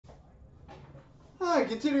Alright,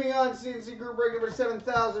 continuing on, CNC group break number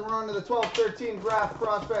 7,000. We're on to the 12-13 draft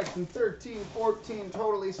prospects and 13-14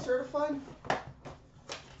 totally certified.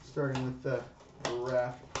 Starting with the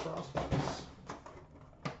draft prospects.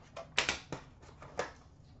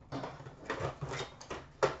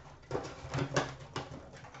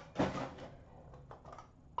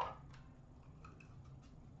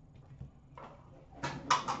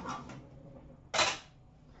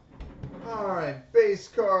 Alright, base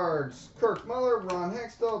cards. Kirk Muller, Ron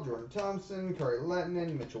Hextall, Jordan Thompson, Kari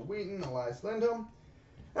Lehtinen, Mitchell Wheaton, Elias Lindholm.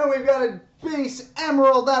 And we've got a base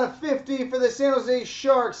emerald out of 50 for the San Jose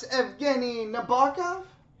Sharks, Evgeny Nabokov.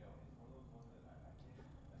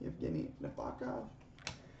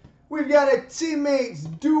 We've got a teammates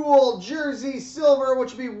dual jersey silver,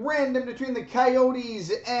 which will be random between the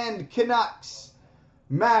Coyotes and Canucks,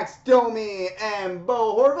 Max Domi and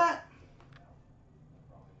Bo Horvat.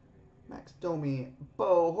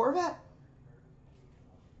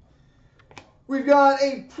 We've got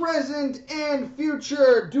a present and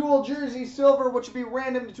future dual jersey silver, which will be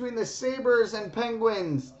random between the Sabres and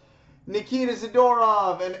Penguins, Nikita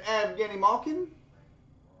Zadorov and Evgeny Malkin.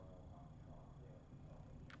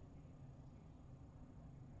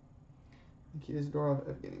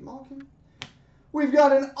 We've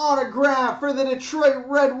got an autograph for the Detroit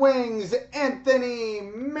Red Wings, Anthony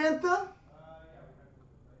Mantha.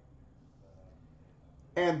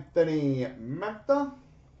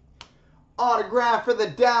 Autograph for the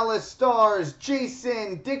Dallas Stars,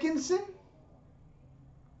 Jason Dickinson.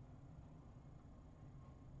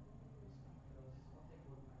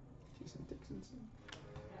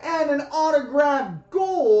 And an autograph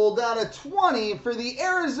gold out of 20 for the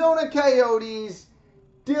Arizona Coyotes,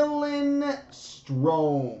 Dylan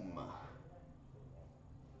Strome.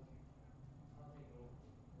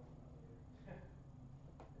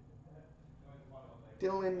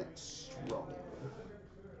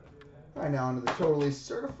 All right, now onto the totally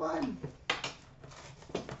certified.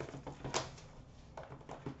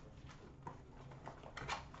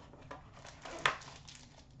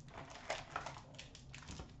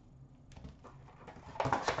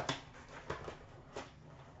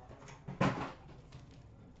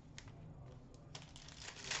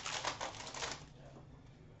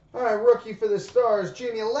 All right, rookie for the Stars,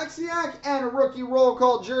 Jamie Alexiak, and a rookie roll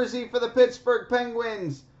call jersey for the Pittsburgh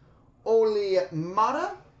Penguins, Oli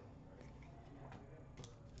Mata.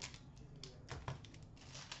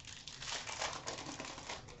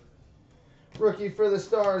 Rookie for the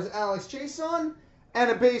Stars, Alex Chiasson,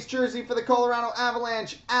 and a base jersey for the Colorado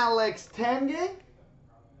Avalanche, Alex Tanguay.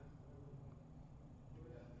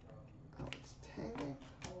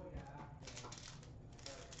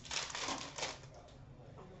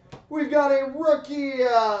 We've got a rookie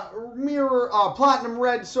platinum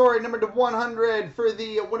red, number to 100 for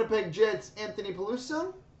the Winnipeg Jets, Anthony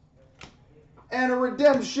Peluso. And a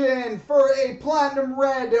redemption for a platinum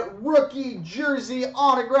red rookie jersey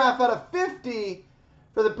autograph out of 50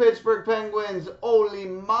 for the Pittsburgh Penguins, Oli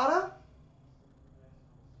Mata.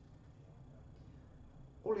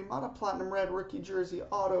 Platinum red rookie jersey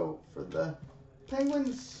auto for the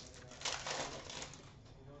Penguins.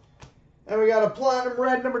 And we got a platinum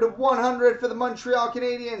red number to 100 for the Montreal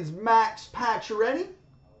Canadiens, Max Pacioretty.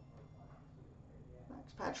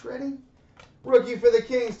 Rookie for the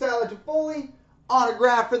Kings, Tyler Toffoli.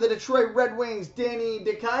 Autograph for the Detroit Red Wings, Danny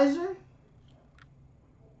DeKeyser.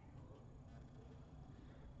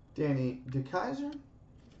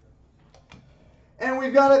 And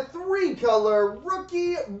we've got a 3-color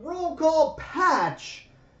rookie roll call patch,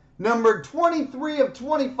 number 23 of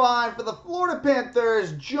 25 for the Florida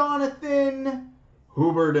Panthers, Jonathan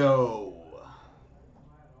Huberdeau.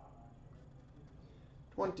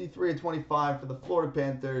 23 of 25 for the Florida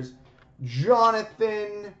Panthers,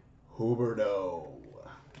 Jonathan Huberdeau.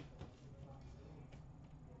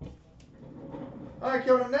 All right,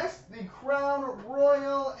 coming up next, the Crown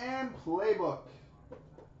Royal and Playbook.